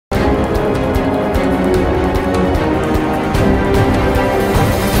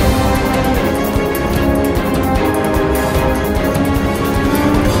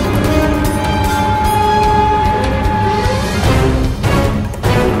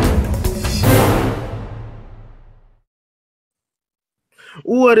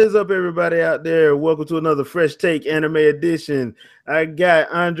What is up, everybody out there? Welcome to another Fresh Take Anime Edition. I got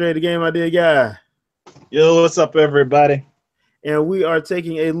Andre, the Game Idea Guy, Yo, what's up, everybody? and we are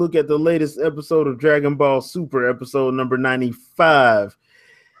taking a look at the latest episode of Dragon Ball Super, episode number 95.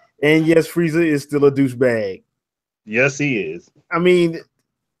 And yes, Frieza is still a douchebag. Yes, he is. I mean,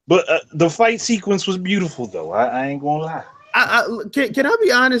 But the fight sequence was beautiful, though. I ain't gonna lie. can I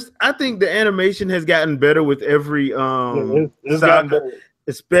be honest? I think the animation has gotten better with every It's gotten saga, better.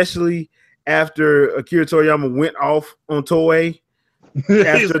 especially after Akira Toriyama went off on Toei.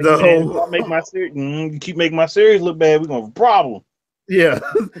 After the whole, make my series, you keep making my series look bad, we're gonna have a problem. yeah.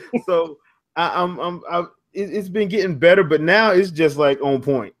 So it's been getting better, but now it's just like on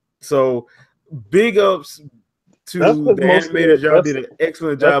point. So big ups to That's the what most animators. Y'all that's- did an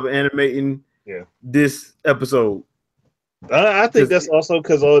excellent job of animating Yeah. this episode. I think that's also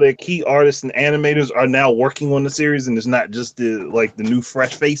because all the key artists and animators are now working on the series, and it's not just the new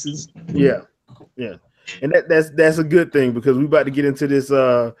fresh faces. Yeah, yeah, and that's a good thing because we about to get into this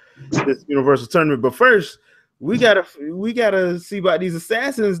this Universal tournament. But first, we gotta see about these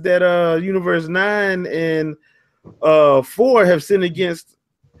assassins that Universe 9 and 4 have sent against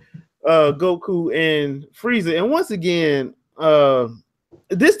Goku and Frieza. And once again,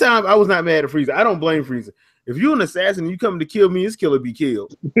 this time I was not mad at Frieza. I don't blame Frieza. If you're an assassin and you come to kill me, it's kill or be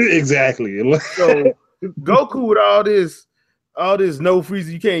killed. Exactly. So Goku with all this no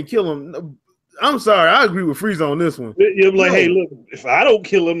Frieza, you can't kill him. I'm sorry, I agree with Frieza on this one. You're like, No. hey, look, if I don't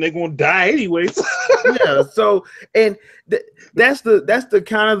kill them, they're gonna die anyways. Yeah, so and that's the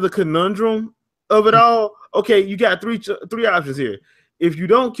kind of the conundrum of it all. Okay, you got three options here. If you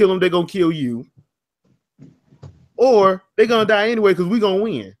don't kill them, they're gonna kill you, or they're gonna die anyway because we're gonna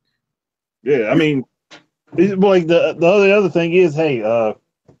win. Yeah, I mean, it's like the other thing is, hey,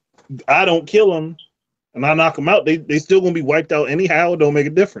 I don't kill them and I knock them out, they still gonna be wiped out anyhow. It don't make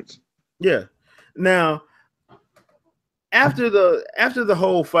a difference. Yeah. Now, after the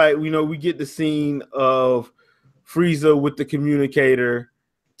whole fight, we get the scene of Frieza with the communicator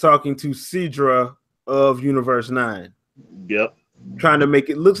talking to Sidra of Universe 9, Yep. trying to make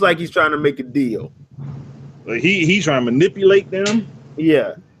it looks like he's trying to make a deal. Like he's trying to manipulate them.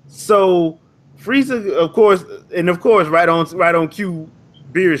 Yeah. So Frieza, of course, right on cue,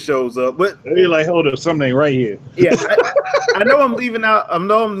 Beerus shows up. But They're like, hold up, something ain't right here. yeah, I know I'm leaving out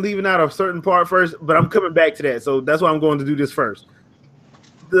a certain part first, but I'm coming back to that. So that's why I'm going to do this first.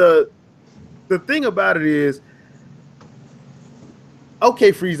 The thing about it is,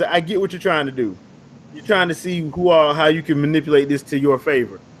 okay, Frieza, I get what you're trying to do. You're trying to see how you can manipulate this to your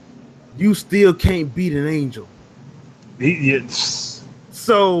favor. You still can't beat an angel.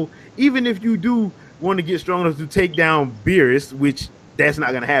 So even if you do want to get strong enough to take down Beerus, which that's not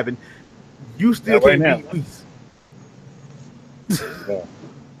going to happen, you still can't beat Whis.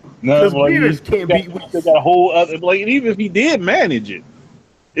 No, Beerus can't beat Whis. They got a whole other, like, even if he did manage it,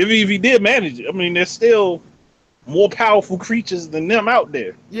 I mean, there's still more powerful creatures than them out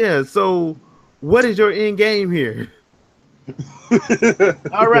there. Yeah, so what is your end game here?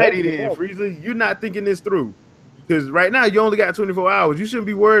 Alrighty then, Frieza, you're not thinking this through. Because right now you only got 24 hours. You shouldn't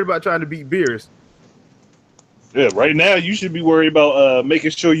be worried about trying to beat Beerus. Yeah, right now you should be worried about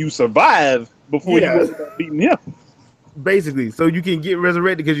making sure you survive before you worry about beating him. Basically, so you can get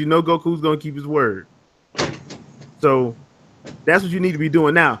resurrected because you know Goku's going to keep his word. So that's what you need to be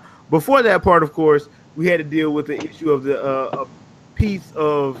doing now. Before that part, of course, we had to deal with the issue of a piece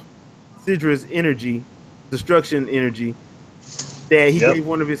of Sidra's energy, destruction energy, that he gave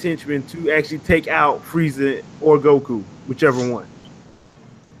one of his henchmen to actually take out Frieza or Goku, whichever one.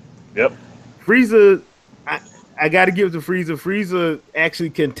 Yep. Frieza, I got to give it to Frieza. Frieza actually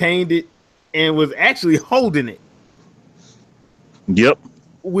contained it and was actually holding it. Yep.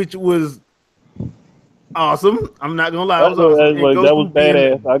 Which was awesome. I'm not gonna lie. That was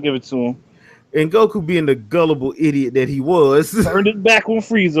badass. I'll give it to him. And Goku, being the gullible idiot that he was, turned it back on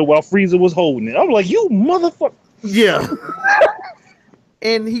Frieza while Frieza was holding it. I was like, "You motherfucker!" Yeah.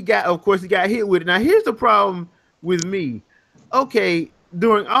 And he got hit with it. Now here's the problem with me. Okay,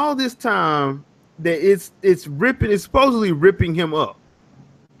 during all this time that it's supposedly ripping him up.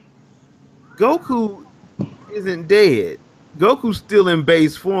 Goku isn't dead. Goku's still in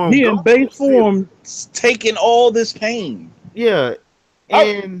base form. He in base form, taking all this pain. Yeah,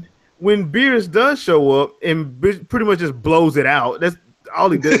 and when Beerus does show up and pretty much just blows it out, that's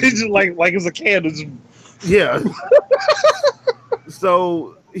all he does. It's just like it's a candle. Yeah.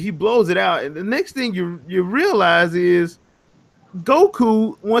 So he blows it out, and the next thing you realize is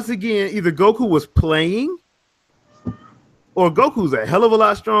Goku, once again, either Goku was playing or Goku's a hell of a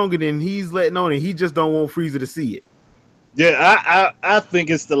lot stronger than he's letting on, and he just don't want Frieza to see it. Yeah, I think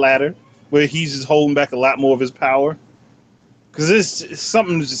it's the latter, where he's just holding back a lot more of his power because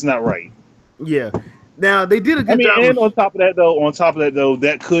something's just not right. Yeah. Now they did a I good mean, job and of. on top of that though,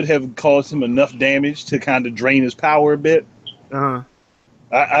 that could have caused him enough damage to kind of drain his power a bit. Uh-huh.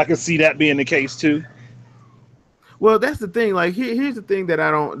 I could see that being the case too. Well, that's the thing. Like here's the thing that I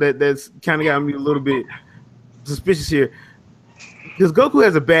don't that's kind of got me a little bit suspicious here because Goku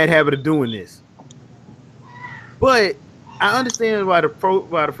has a bad habit of doing this. But I understand why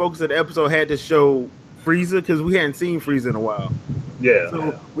why the focus of the episode had to show Frieza because we hadn't seen Frieza in a while. Yeah.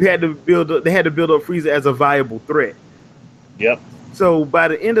 So we had to they had to build up Frieza as a viable threat. Yep. So by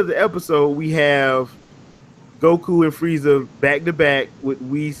the end of the episode, we have Goku and Frieza back to back with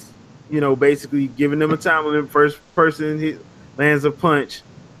Whis, basically giving them a time limit. First person lands a punch.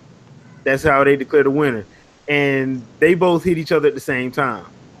 That's how they declare the winner. And they both hit each other at the same time.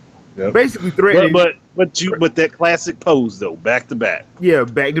 Yep. Basically threatening. But that classic pose though, back to back. Yeah,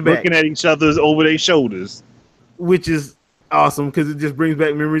 back to back. Looking at each other's over their shoulders. Which is awesome because it just brings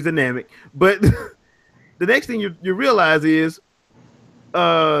back memories of Namek. But the next thing you realize is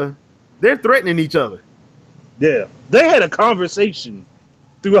they're threatening each other. Yeah. They had a conversation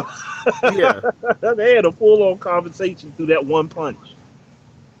through Yeah. They had a full-on conversation through that one punch.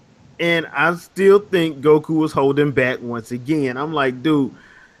 And I still think Goku was holding back once again. I'm like, dude,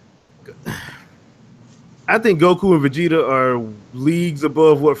 I think Goku and Vegeta are leagues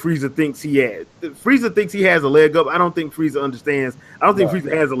above what Frieza thinks he has. Frieza thinks he has a leg up. I don't think Frieza understands. I don't think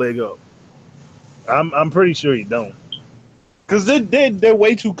Frieza has a leg up. I'm pretty sure he don't. Because they're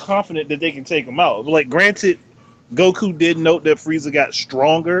way too confident that they can take him out. Like, granted, Goku did note that Frieza got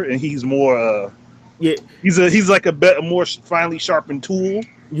stronger and he's more Yeah, he's like a better, more finely sharpened tool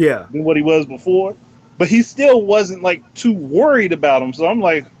yeah. than what he was before. But he still wasn't like too worried about him. So I'm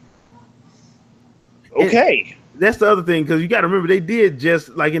like, okay. And that's the other thing because you got to remember they did just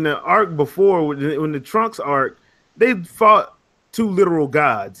like in the arc before when the Trunks arc, they fought two literal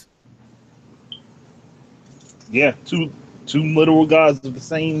gods. Yeah, two literal gods of the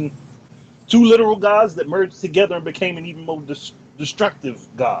same. Two literal gods that merged together and became an even more destructive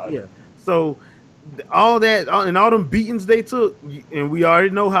god. Yeah. So all that and all them beatings they took, and we already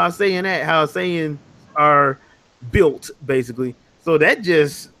know how Saiyans are built basically. So that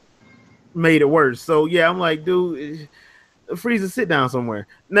just made it worse. So yeah, I'm like, dude, Frieza, sit down somewhere.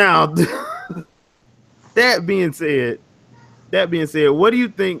 Now, that being said, what do you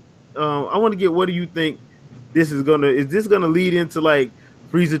think? I want to get. What do you think this is gonna? Is this gonna lead into like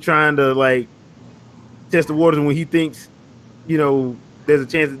Frieza trying to like test the waters when he thinks, there's a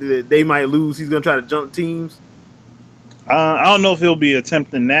chance that they might lose? He's gonna try to jump teams. I don't know if he'll be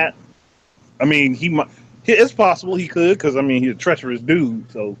attempting that. I mean, he might. It's possible he could, because I mean he's a treacherous dude,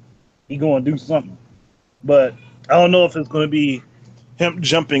 so he gonna do something. But I don't know if it's gonna be him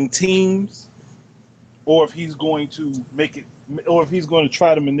jumping teams, or if he's going to make it, or if he's going to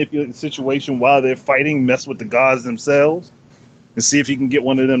try to manipulate the situation while they're fighting, mess with the gods themselves, and see if he can get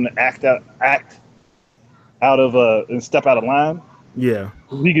one of them to act out of and step out of line. Yeah,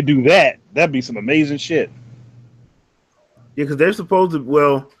 If he could do that, that'd be some amazing shit. yeah, because they're supposed to.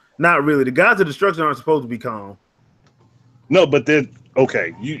 Well, not really. The gods of destruction aren't supposed to be calm. No, but they're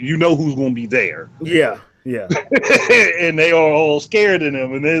okay. You know who's going to be there. Yeah, yeah. And they are all scared of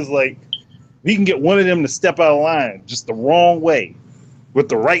him. And there's like, we can get one of them to step out of line just the wrong way with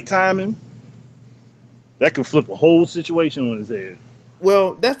the right timing. That could flip a whole situation on his head.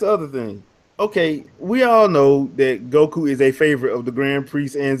 Well, that's the other thing. Okay, we all know that Goku is a favorite of the Grand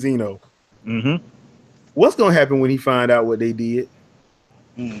Priest and Zeno. Mm-hmm. What's gonna happen when he find out what they did?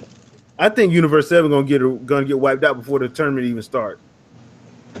 I think Universe 7 gonna get wiped out before the tournament even starts.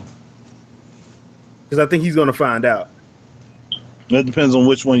 Because I think he's gonna find out. That depends on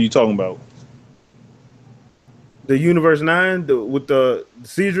which one you're talking about. The Universe 9, with the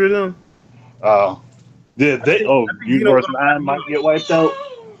seizure of them. Universe 9 might get wiped out.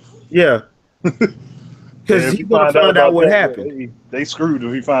 Yeah. Because he's gonna find out what happened. They screwed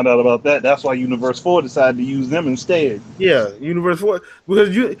if he find out about that. That's why Universe 4 decided to use them instead. Yeah, Universe 4.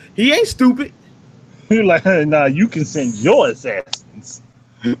 Because he ain't stupid. You're like, nah, you can send your assassins.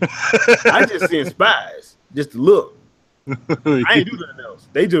 I just send spies just to look. I ain't do nothing else.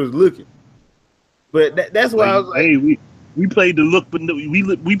 They just looking. But that's why I was like, hey, we played the look, but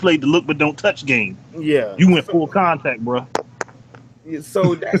we played the look but don't touch game. Yeah, you went full contact, bro.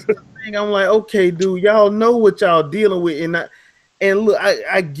 So that's the thing. I'm like, okay, dude, y'all know what y'all dealing with, and look,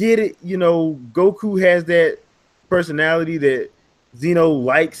 I get it. Goku has that personality that Zeno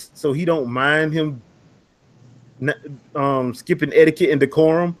likes, so he don't mind him skipping etiquette and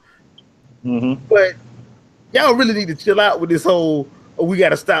decorum. Mm-hmm. But y'all really need to chill out with this whole. Oh, we got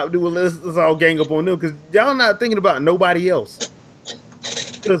to stop doing. Let's all gang up on them because y'all not thinking about nobody else.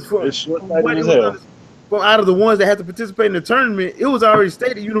 Because from out of the ones that had to participate in the tournament, it was already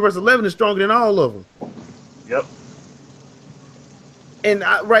stated Universe 11 is stronger than all of them. Yep. And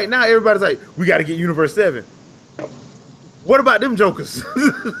right now, everybody's like, we got to get Universe 7. What about them jokers?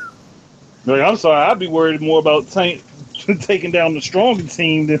 No, I'm sorry. I'd be worried more about taking down the stronger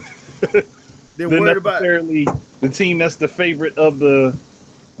team than worried about the team that's the favorite of the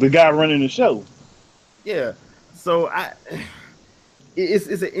guy running the show. Yeah. So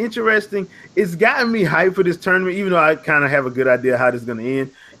it's an interesting. It's gotten me hyped for this tournament, even though I kind of have a good idea how this is going to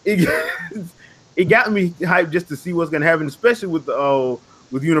end. It got me hyped just to see what's going to happen, especially with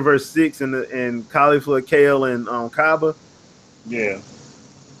with Universe 6 and Cauliflower Kale and Kaba. Yeah.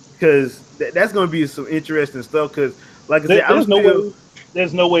 Because that's going to be some interesting stuff. Because, like I said,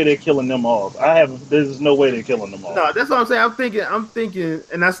 there's no way they're killing them off. There's no way they're killing them off. No, that's what I'm saying. I'm thinking,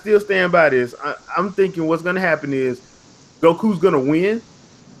 and I still stand by this. I'm thinking what's going to happen is Goku's going to win,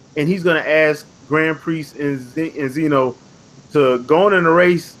 and he's going to ask Grand Priest and Zeno to go on and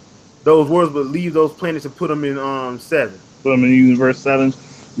erase those worlds, but leave those planets and put them in 7. Put them in Universe 7.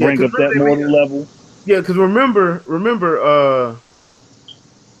 Bring up that mortal level. Yeah, because remember,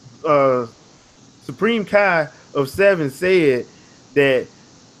 Supreme Kai of 7 said that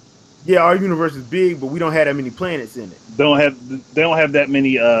our universe is big, but we don't have that many planets in it. They don't have that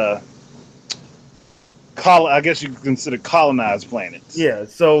many I guess you could consider colonized planets. Yeah,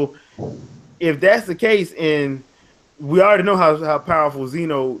 so if that's the case, and we already know how powerful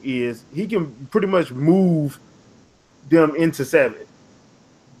Zeno is, he can pretty much move them into 7.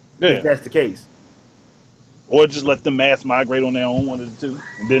 Yeah. If that's the case. Or just let them mass migrate on their own, one of the two,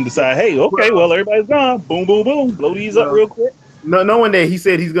 and then decide, hey, okay, well, everybody's gone. Boom, boom, boom. Blow these up real quick. No, knowing that he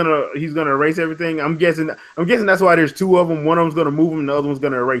said he's gonna erase everything, I'm guessing that's why there's 2 of them. One of them's gonna move them, and the other one's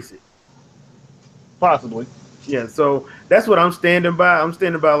gonna erase it. Possibly. Yeah, so that's what I'm standing by. I'm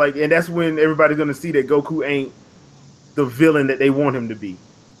standing by, and that's when everybody's gonna see that Goku ain't the villain that they want him to be.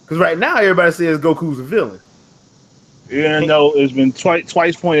 Because right now everybody says Goku's a villain. Even though it's been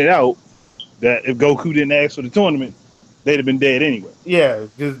twice pointed out that if Goku didn't ask for the tournament, they'd have been dead anyway. Yeah,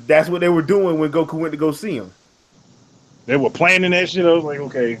 because that's what they were doing when Goku went to go see him. They were planning that shit. I was like,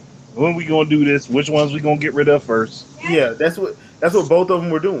 okay, when we gonna do this? Which ones we gonna get rid of first? Yeah, that's what both of them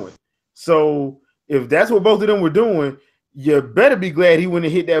were doing. So if that's what both of them were doing, you better be glad he went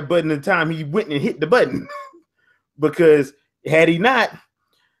and hit that button in time. He went and hit the button. Because had he not,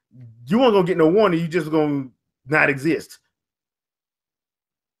 you weren't gonna get no warning. You just gonna not exist.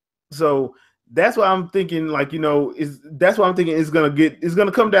 So that's why I'm thinking, that's why I'm thinking it's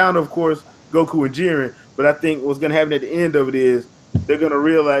gonna come down to, of course, Goku and Jiren. But I think what's gonna happen at the end of it is they're gonna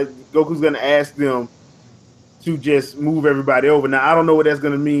realize Goku's gonna ask them to just move everybody over. Now I don't know what that's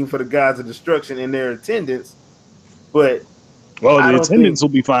gonna mean for the gods of destruction and their attendance, but the attendance will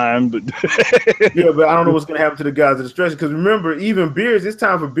be fine. But yeah, but I don't know what's gonna happen to the gods of destruction, because remember, even Beerus, it's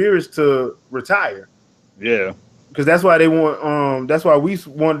time for Beerus to retire. Yeah. Because that's why they want. That's why we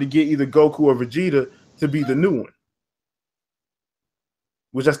wanted to get either Goku or Vegeta to be the new one,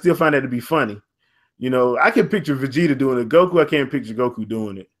 which I still find that to be funny. I can picture Vegeta doing it. Goku, I can't picture Goku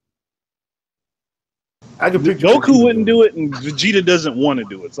doing it. I can picture Goku wouldn't do it, and Vegeta doesn't want to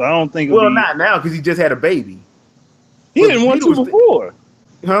do it. So I don't think. Not now, because he just had a baby. He didn't want to before,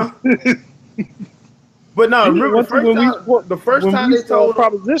 huh? But no, remember the first time they told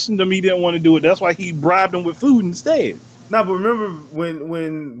propositioned him, he didn't want to do it. That's why he bribed him with food instead. No, but remember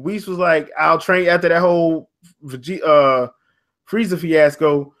when Whis was like, "I'll train," after that whole Frieza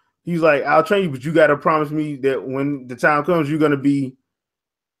fiasco. He's like, "I'll train you, but you got to promise me that when the time comes, you're gonna be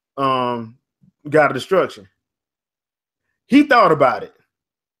God of Destruction." He thought about it.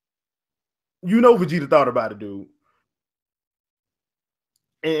 Vegeta thought about it, dude.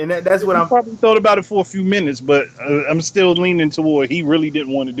 And that's what I'm probably thought about it for a few minutes, but I'm still leaning toward he really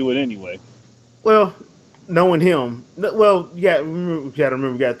didn't want to do it anyway. Well, knowing him, you got to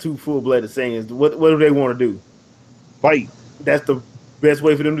remember, we got 2 full-blooded Saiyans. What do they want to do? Fight. That's the best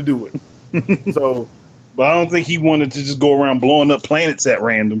way for them to do it. So, but I don't think he wanted to just go around blowing up planets at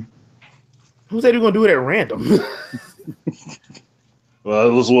random. Who said he was going to do it at random? Well,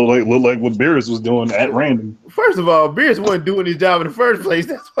 it looked like what Beerus was doing at random. First of all, Beerus wasn't doing his job in the first place.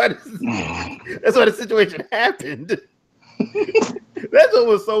 That's why the situation happened. That's what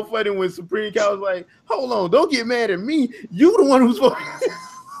was so funny when Supreme Kai was like, "Hold on, don't get mad at me. You the one who's supposed."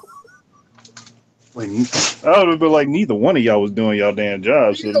 I would have been like, neither one of y'all was doing y'all damn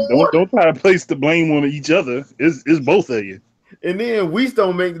job. So don't try to place the blame on each other. It's both of you. And then Whis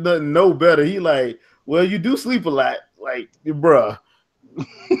don't make nothing no better. He like, Well, you do sleep a lot, like bruh.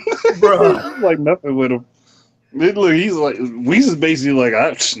 Like nothing with him. Look, he's like, Weiss is basically like,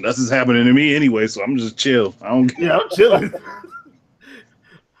 nothing's happening to me anyway, so I'm just chill. I don't. Yeah, I'm chilling.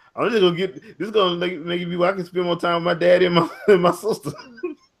 I'm just gonna get this. Gonna make it be where I can spend more time with my daddy and my sister.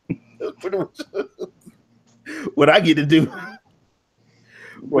 That's pretty much what I get to do.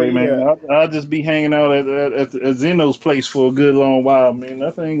 Wait, man, I'll just be hanging out at Zeno's place for a good long while, man.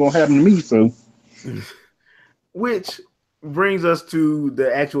 Nothing ain't gonna happen to me, so. Which brings us to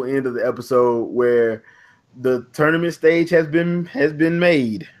the actual end of the episode where the tournament stage has been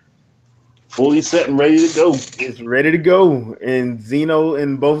made. Fully set and ready to go. It's ready to go, and Zeno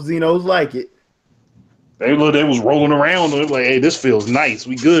and both Zenos like it. They was rolling around. They're like, "Hey, this feels nice.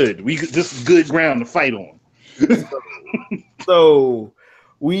 We good. This is good ground to fight on." So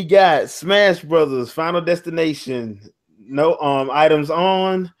we got Smash Brothers Final Destination. No items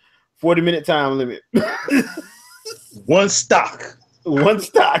on. 40-minute time limit. One stock. One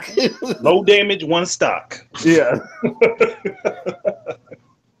stock. Low damage. One stock. Yeah.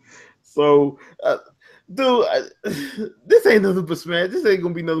 So, dude, this ain't nothing but Smash. This ain't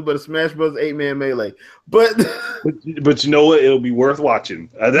gonna be nothing but a Smash Bros. 8-man melee. But you know what? It'll be worth watching.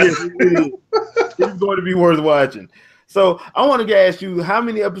 It's going to be worth watching. So, I want to ask you, how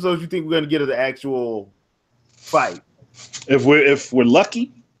many episodes you think we're gonna get of the actual fight? If we're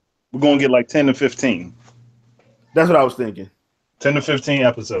lucky, we're gonna get like 10 to 15. That's what I was thinking. 10 to 15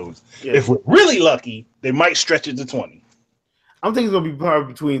 episodes. Yeah. If we're really lucky, they might stretch it to 20. I'm thinking it's gonna be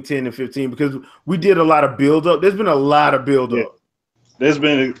probably between 10 and 15 because we did a lot of build up. There's been a lot of build up. Yeah. There's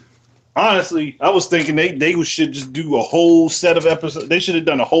been, honestly, I was thinking they should just do a whole set of episodes. They should have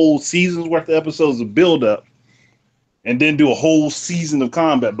done a whole season's worth of episodes of build up, and then do a whole season of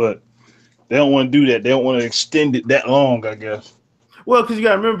combat. But they don't want to do that. They don't want to extend it that long, I guess. Well, because you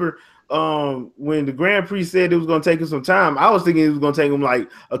gotta remember, when the Grand Prix said it was gonna take him some time, I was thinking it was gonna take him like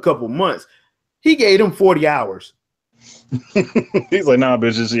a couple months. He gave him 40 hours. He's like, nah,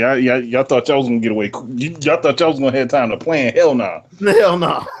 bitches. Y'all thought y'all was gonna get away. Y'all thought y'all was gonna have time to plan. Hell nah. Hell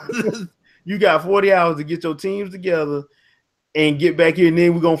no. You got 40 hours to get your teams together and get back here, and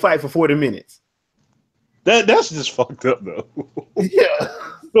then we're gonna fight for 40 minutes. That's just fucked up though. Yeah.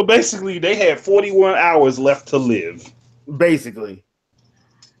 So basically, they had 41 hours left to live. Basically.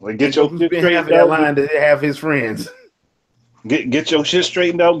 Like, get your shit straightened out. That line to have his friends. Get your shit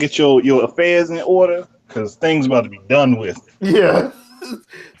straightened out. Get your affairs in order. Because things about to be done with. Yeah.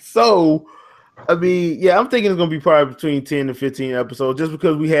 So, I mean, yeah, I'm thinking it's going to be probably between 10 and 15 episodes just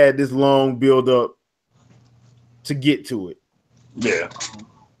because we had this long build up to get to it. Yeah.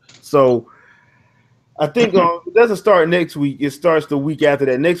 So, I think it doesn't start next week. It starts the week after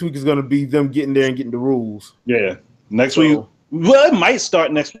that. Next week is going to be them getting there and getting the rules. Yeah. Next week. Well, it might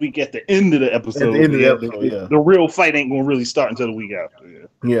start next week at the end of the episode. At the end of the episode, yeah. The real fight ain't going to really start until the week after. Yeah.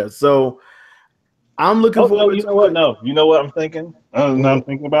 Yeah, so I'm looking forward. You know what? No, you know what I'm thinking. I'm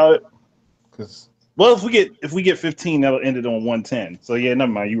thinking about it. Because if we get 15, that'll end it on 110. So yeah,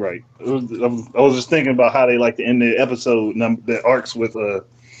 never mind. You're right. I was just thinking about how they like to end the episode the arcs with a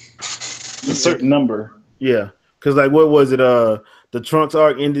certain number. Yeah, because like what was it? The Trunks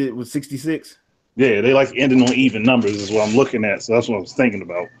arc ended with 66. Yeah, they like ending on even numbers is what I'm looking at. So that's what I was thinking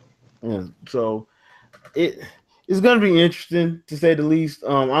about. Yeah, so it's gonna be interesting to say the least.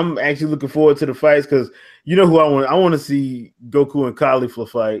 I'm actually looking forward to the fights because you know who I want. I want to see Goku and Caulifla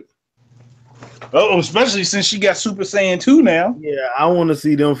fight. Oh, especially since she got Super Saiyan 2 now. Yeah, I want to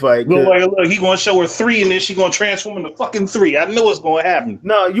see them fight. Look, he gonna show her 3, and then she gonna transform into fucking 3. I know it's gonna happen.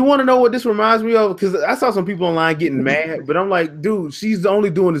 No, you want to know what this reminds me of? Because I saw some people online getting mad, but I'm like, dude, she's only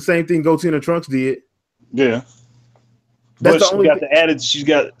doing the same thing Goten and Trunks did. Yeah. That's but she got the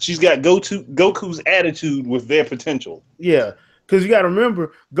attitude. She's got Goku's attitude with their potential. Yeah, because you got to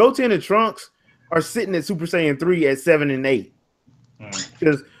remember, Goten and Trunks are sitting at Super Saiyan 3 at 7 and 8.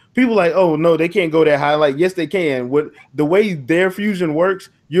 Because people are like, oh no, they can't go that high. Like, yes, they can. What the way their fusion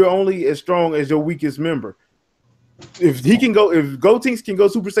works, you're only as strong as your weakest member. If Gotenks can go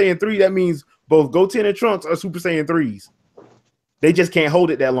Super Saiyan 3, that means both Goten and Trunks are Super Saiyan 3s. They just can't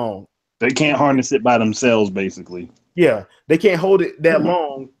hold it that long. They can't harness it by themselves, basically. Yeah, they can't hold it that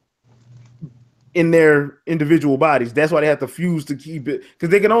long in their individual bodies. That's why they have to fuse to keep it, because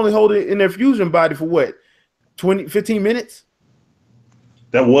they can only hold it in their fusion body for what, 15 minutes?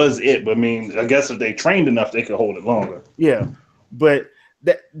 That was it. But I mean, I guess if they trained enough, they could hold it longer. Yeah, but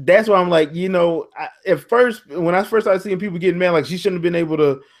that's why I'm like, at first, when I first started seeing people getting mad, like she shouldn't have been able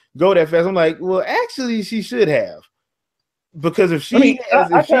to go that fast. I'm like, well, actually, she should have. Because if she, I mean,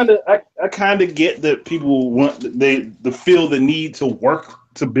 has, if she, I kind of get that people want they feel the need to work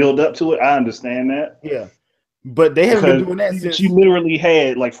to build up to it. I understand that yeah, but they haven't been because doing that she since. literally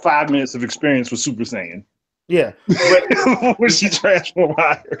had like 5 minutes of experience with Super Saiyan Yeah, but when she transformed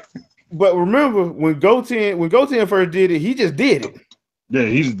higher. but remember when Goten first did it, he just did it. Yeah,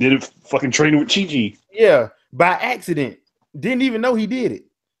 he just did it fucking training with Chi Chi. Yeah, by accident. Didn't even know he did it.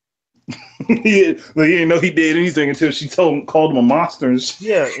 He didn't know he did anything until she called him a monster. And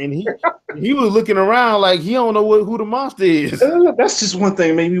Yeah, and he was looking around like he don't know who the monster is. that's just one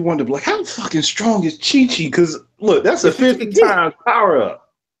thing made me wonder, like, how fucking strong is Chi Chi? Because look, that's a She took 50 a kick. times power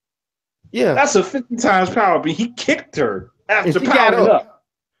up. Yeah, That's a 50 times power up. And he kicked her and after she got powering up. up.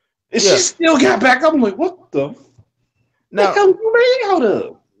 And Yeah. she still got back up. I'm like, what the Now, hell you made out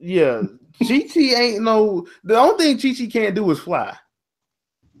of? yeah, Chi-Chi ain't no. The only thing Chi-Chi can't do is fly.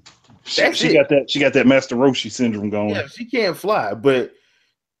 That's it. She got that Master Roshi syndrome going. Yeah, she can't fly, but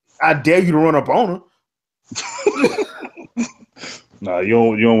I dare you to run up on her. Nah, you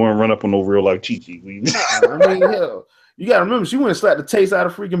don't want to run up on no real like Chi Chi. I mean, hell, you gotta remember she went and slapped the taste out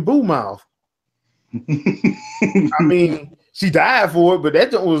of freaking Boo mouth. I mean, she died for it, but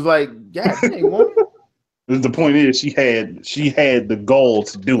that was like, God dang, woman. The point is, she had the gall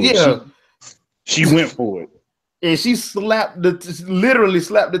to do it. Yeah. She went for it. And she literally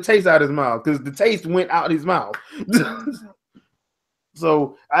slapped the taste out of his mouth because the taste went out his mouth.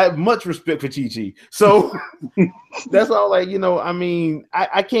 So I have much respect for Chi-Chi. So that's all, like, I mean,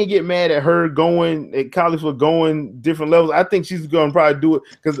 I can't get mad at her going at college for going different levels. I think she's going to probably do it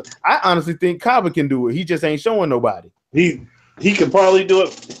because I honestly think Kaba can do it. He just ain't showing nobody. He could probably do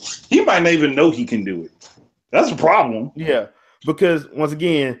it. He might not even know he can do it. That's a problem. Yeah, because once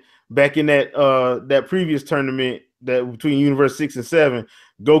again, back in that previous tournament that between Universe 6 and 7,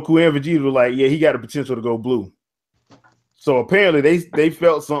 Goku and Vegeta were like, yeah, he got the potential to go blue. So apparently they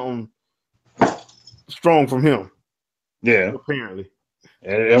felt something strong from him. Yeah, apparently.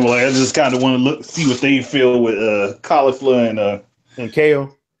 And like, I just kind of want to see what they feel with Cauliflower and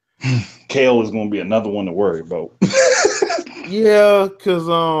Kale. Kale is going to be another one to worry about. Yeah, because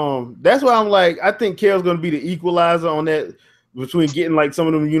that's why I'm like, I think Kale's going to be the equalizer on that between getting like some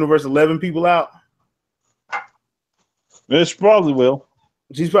of them Universe 11 people out. It's probably will.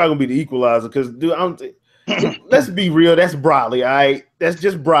 She's probably going to be the equalizer because, dude, let's be real. That's Broly, all right? That's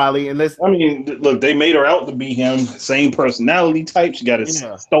just Broly. And I mean, look, they made her out to be him. Same personality type. She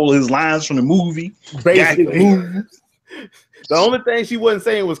stole his lines from the movie. Basically. The only thing she wasn't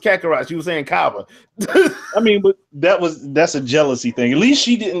saying was Kakarot. She was saying Kaba. I mean, but that's a jealousy thing. At least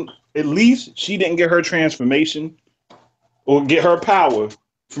she didn't get her transformation or get her power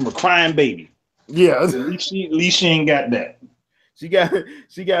from a crying baby. Yeah. At least she ain't got that. She got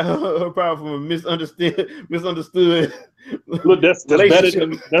her power from a misunderstood. Look, that's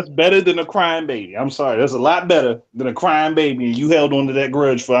better than a crying baby. I'm sorry, that's a lot better than a crying baby, and you held on to that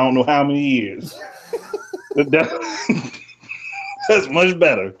grudge for I don't know how many years. That's much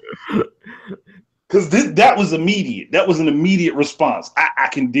better. Because that was immediate. That was an immediate response. I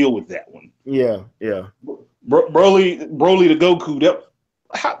can deal with that one. Yeah. Broly to Goku. That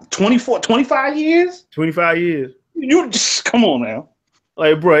 25 years. 25 years. You just come on now.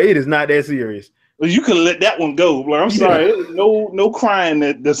 Like, bro, it is not that serious. You could let that one go. Like, I'm sorry, no crying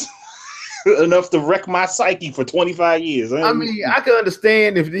that's enough to wreck my psyche for 25 years. I mean, I could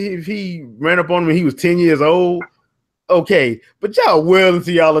understand if he ran up on him when he was 10 years old. Okay, but y'all well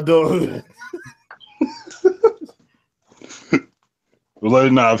into y'all adulthood.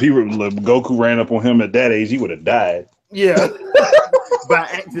 Like, nah, if Goku ran up on him at that age, he would have died. Yeah, by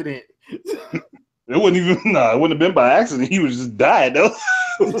accident. It wouldn't have been by accident. He would just died though.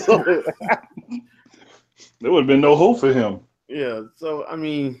 There would have been no hope for him. Yeah, so I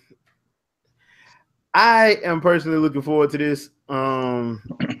mean, I am personally looking forward to this. I've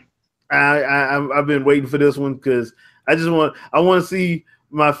been waiting for this one because I want to see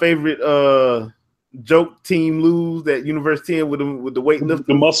my favorite joke team lose that Universe 10 with the weightlifter,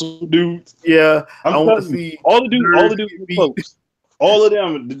 the muscle dudes. Yeah, I want to see all the dudes in close. All of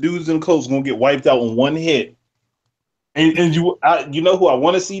them, the dudes in close, gonna get wiped out in one hit. And you know who I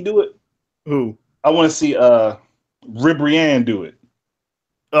want to see do it? Who? I want to see Ribrianne do it.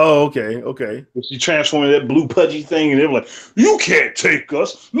 Oh, okay. She transformed into that blue pudgy thing, and they were like, "You can't take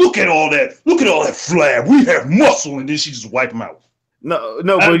us. Look at all that flab. We have muscle," and then she just wipe them out. No,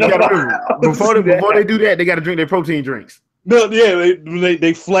 but you gotta remember, before they do that, they gotta drink their protein drinks. No, yeah,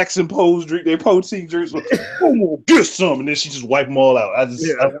 they flex and pose, drink their protein drinks. Oh, get some, and then she just wipe them all out. I want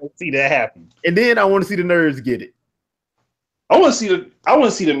to see that happen. And then I want to see the nerds get it. I want to see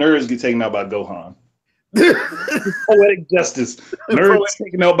the nerds get taken out by Gohan. Poetic justice. Nerd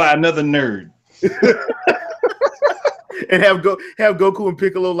taken out by another nerd. And have Goku and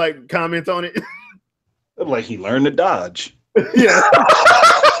Piccolo like comment on it. Like he learned to dodge. Yeah.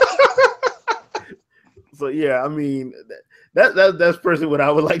 So yeah, I mean that's personally what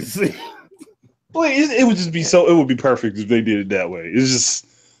I would like to see. Well, it would just be it would be perfect if they did it that way. It's just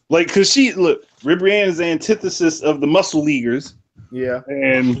like because Ribrianne is the antithesis of the muscle leaguers. Yeah.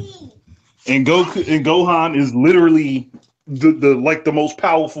 And Goku and Gohan is literally the most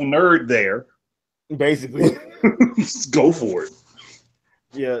powerful nerd there. Basically. Just go for it.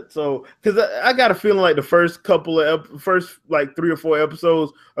 Yeah, so because I got a feeling like the first couple of first like 3 or 4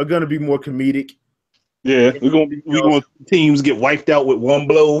 episodes are gonna be more comedic. Yeah, we're going teams get wiped out with one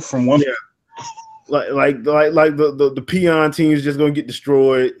blow from one. Yeah. Like the peon team is just gonna get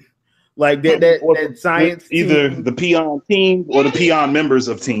destroyed. Like that science either team, the peon team or the peon members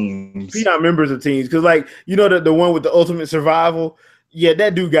of teams. Peon members of teams, because like the one with the ultimate survival, yeah,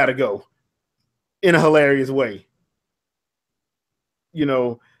 that dude got to go in a hilarious way.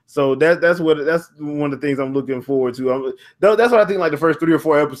 So that's one of the things I'm looking forward to. That's what I think. Like the first 3 or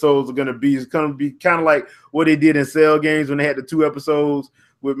 4 episodes are gonna be. It's gonna be kind of like what they did in Cell Games when they had the 2 episodes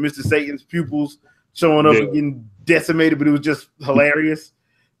with Mr. Satan's pupils showing up and getting decimated, but it was just hilarious.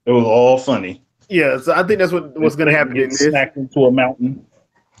 It was all funny. Yeah, so I think that's what's gonna happen in this. Smacked into a mountain.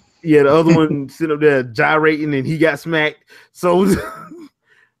 Yeah, the other one sitting up there gyrating and he got smacked. So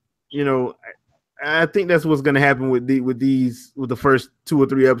I think that's what's going to happen with the first 2 or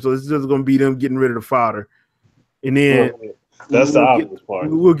 3 episodes. It's just going to be them getting rid of the fodder, and then that's the obvious part.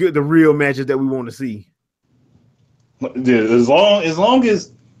 We'll get the real matches that we want to see. Yeah, as long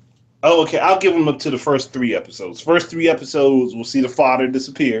as okay, I'll give them up to the first 3 episodes. First 3 episodes, we'll see the fodder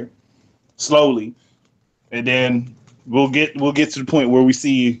disappear slowly, and then we'll get to the point where we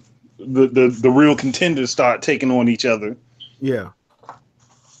see the real contenders start taking on each other. Yeah.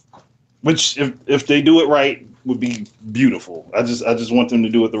 Which, if they do it right, would be beautiful. I just want them to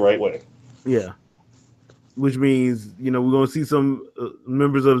do it the right way. Yeah. Which means, we're going to see some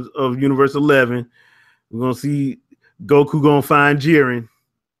members of Universe 11. We're going to see Goku going to find Jiren.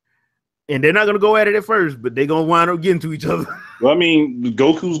 And they're not going to go at it at first, but they're going to wind up getting to each other. Well, I mean,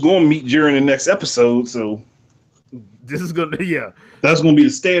 Goku's going to meet Jiren in the next episode, so... This is going to, yeah. That's going to be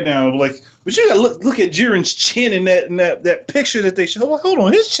the stare down. Like, but you got to look at Jiren's chin in that picture that they showed. Like, hold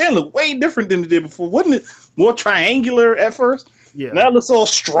on, his chin looked way different than it did before. Wasn't it more triangular at first? Yeah. Now it looks all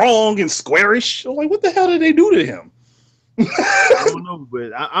strong and squarish. I'm like, what the hell did they do to him? I don't know,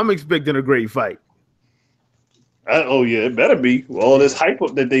 but I'm expecting a great fight. Oh yeah, it better be. All this hype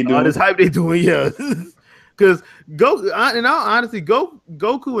that they do. All this hype they doing, yeah. Because in all honesty,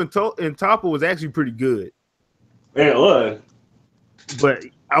 Goku and Toppo was actually pretty good. Yeah, it was. But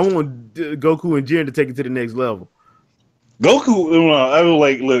I want Goku and Jiren to take it to the next level. Goku, I was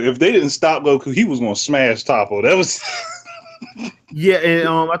like, look, if they didn't stop Goku, he was going to smash Toppo. That was. Yeah, and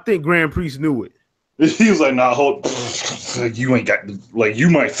I think Grand Priest knew it. He was like, nah, hold. You ain't got, like, you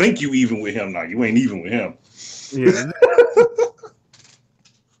might think you even with him. Now, you ain't even with him. Yeah.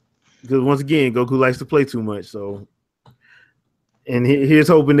 Because once again, Goku likes to play too much. So, and here's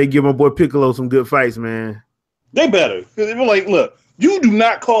hoping they give my boy Piccolo some good fights, man. They better. They were like, look, you do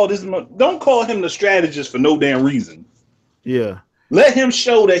not don't call him the strategist for no damn reason. Yeah. Let him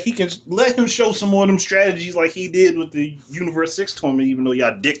show some more of them strategies like he did with the Universe 6 tournament, even though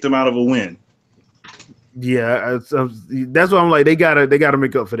y'all dicked him out of a win. Yeah, that's why I'm like, they gotta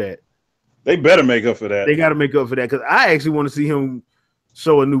make up for that. They better make up for that. They gotta make up for that, because I actually want to see him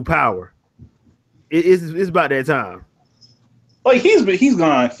show a new power. It's about that time. Like he's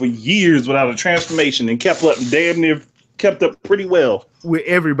gone for years without a transformation and kept up pretty well with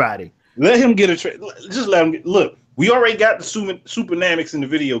everybody. Let him get just let him look. We already got the Super Namex in the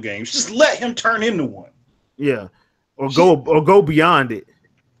video games. Just let him turn into one. Yeah, or go beyond it.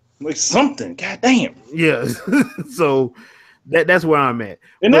 Like something. God damn. Yeah. So that's where I'm at.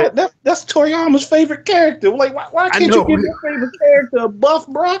 And that's Toriyama's favorite character. Like why can't you give your favorite character a buff,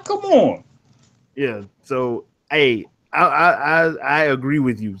 bro? Come on. Yeah. So hey. I agree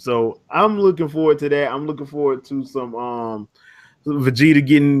with you. So I'm looking forward to that. I'm looking forward to some Vegeta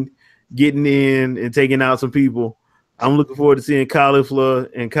getting in and taking out some people. I'm looking forward to seeing Caulifla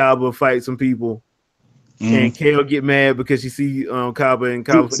and Kaba fight some people. And Kale get mad because she see Kaba and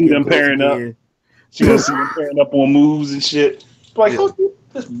Caulifla see them pairing up. She gonna see them pairing up on moves and shit. Like, hold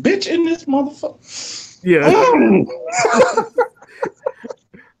this bitch in this motherfucker. Yeah.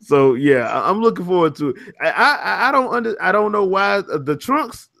 So yeah, I'm looking forward to it. I don't know why the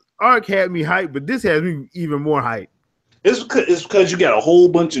Trunks arc had me hyped, but this has me even more hyped. It's because you got a whole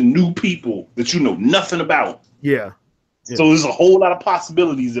bunch of new people that you know nothing about. Yeah. So there's a whole lot of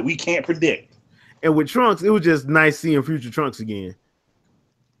possibilities that we can't predict. And with Trunks, it was just nice seeing future Trunks again.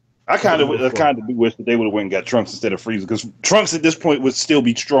 I kind of do wish that they would have went and got Trunks instead of Frieza, because Trunks at this point would still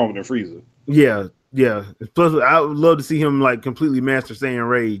be stronger than Frieza. Yeah, yeah. Plus, I would love to see him like completely master Saiyan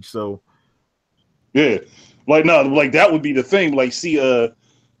Rage. So, yeah, like no, like that would be the thing. Like see,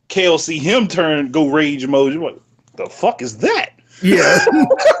 Kale see him go rage mode. You're like, the fuck is that? Yeah,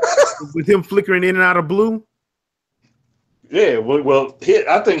 with him flickering in and out of blue. Yeah, well,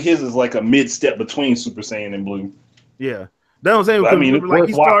 I think his is like a mid step between Super Saiyan and Blue. Yeah. That's what I'm saying. I mean, remember, like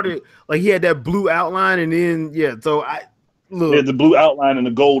he started, like he had that blue outline, and then so I look. Yeah, the blue outline and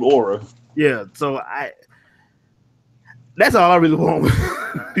the gold aura. Yeah, so that's all I really want.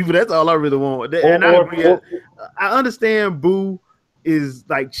 People, that's all I really want. And I understand Boo is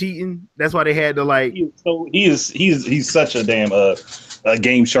like cheating. That's why they had to like. He's such a damn a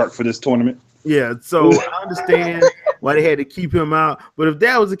game shark for this tournament. Yeah, so I understand why they had to keep him out. But if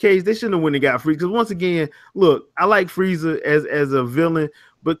that was the case, they shouldn't have went and got Frieza. Because once again, look, I like Frieza as a villain,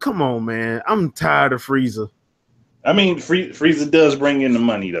 but come on, man, I'm tired of Frieza. I mean, Frieza does bring in the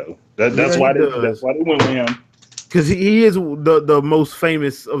money, though. That's why they went with him. Because he is the most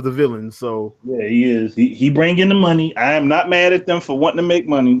famous of the villains. So yeah, he is. He bring in the money. I am not mad at them for wanting to make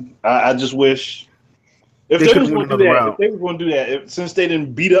money. I just wish. If they were going to do that, since they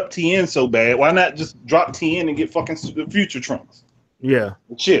didn't beat up Tien so bad, why not just drop Tien and get fucking future Trunks? Yeah.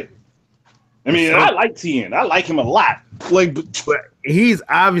 Shit. I mean, I like Tien. I like him a lot. Like, but he's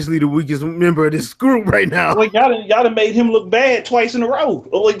obviously the weakest member of this group right now. Like, y'all done made him look bad twice in a row.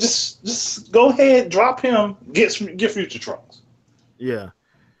 Like, just go ahead, drop him, get future Trunks. Yeah.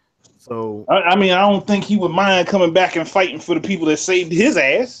 So I mean, I don't think he would mind coming back and fighting for the people that saved his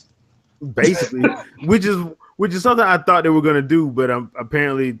ass. Basically, which is something I thought they were gonna do, but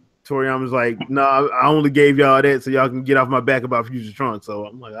apparently Toriyama's like, no, I only gave y'all that so y'all can get off my back about future Trunks. So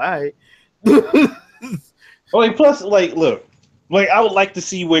I'm like, all right. Like, plus, like, look, like I would like to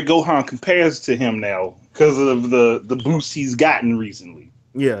see where Gohan compares to him now because of the boost he's gotten recently.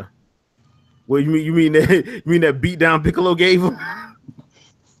 Yeah. Well, you mean that beat down Piccolo gave him?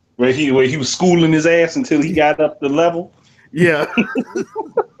 Where he was schooling his ass until he got up the level. Yeah.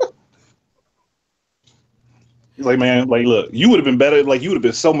 Like, man, like, look, you would have been better. Like, you would have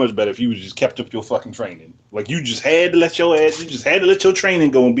been so much better if you would just kept up your fucking training. Like, you just had to let your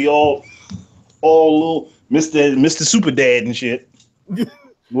training go and be all little Mr. Super Dad and shit.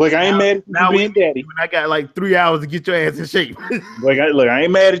 Like, I ain't mad at you for being daddy. I got like 3 hours to get your ass in shape. I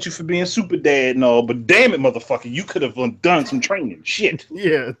ain't mad at you for being Super Dad and all, but damn it, motherfucker, you could have done some training. Shit.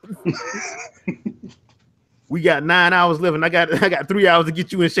 Yeah. We got 9 hours left, and I got 3 hours to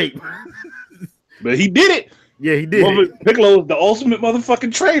get you in shape. But he did it. Yeah, he did. Piccolo's the ultimate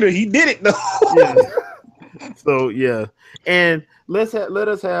motherfucking trainer. He did it though. Yeah. So yeah, and let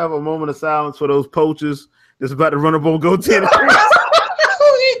us have a moment of silence for those poachers that's about to run up on Goten.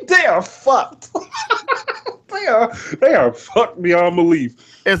 They are fucked. they are fucked beyond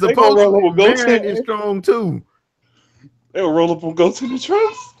belief. As a poacher, Goten is strong too. They will roll up on Goten and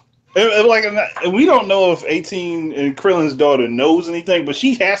Trunks. And we don't know if 18 and Krillin's daughter knows anything, but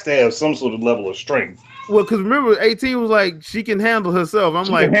she has to have some sort of level of strength. Well, because remember, 18 was like, she can handle herself. I'm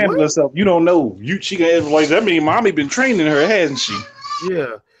like, handle herself. You don't know. She can like that. Mean, mommy been training her, hasn't she?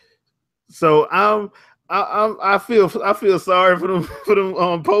 Yeah. So I feel sorry for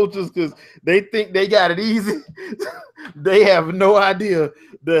them poachers because they think they got it easy. They have no idea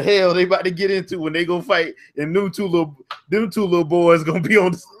the hell they about to get into when they go fight, and them two little boys gonna be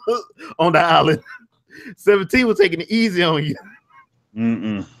on the island. 17 was taking it easy on you.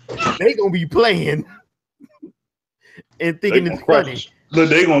 They gonna be playing and thinking it's funny. Look,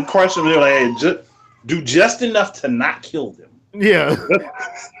 they gonna crush them. They're like, hey, do just enough to not kill them. Yeah,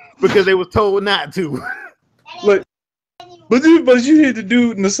 because they was told not to. Look, but you hear the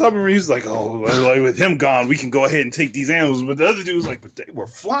dude in the submarine. He's like, oh, like with him gone, we can go ahead and take these animals. But the other dude was like, but they were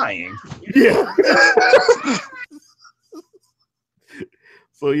flying. Yeah.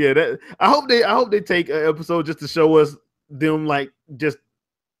 So yeah, I hope they take an episode just to show us them like just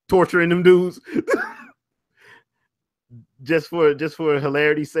torturing them dudes. just for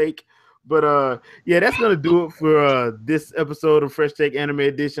hilarity's sake. But yeah, that's gonna do it for this episode of Fresh Take Anime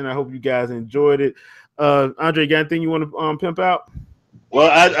Edition. I hope you guys enjoyed it. Andre, got anything you want to pimp out? Well,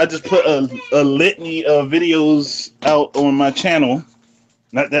 I just put a litany of videos out on my channel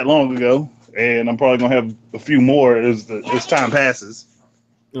not that long ago, and I'm probably gonna have a few more as time passes.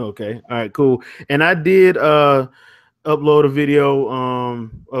 Okay, all right, cool. And I did upload a video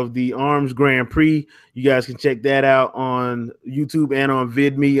of the Arms Grand Prix. You guys can check that out on YouTube and on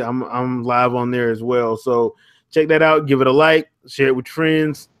VidMe. I'm live on there as well. So check that out. Give it a like. Share it with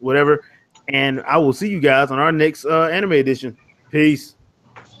friends. Whatever. And I will see you guys on our next anime edition. Peace.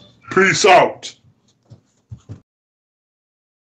 Peace out.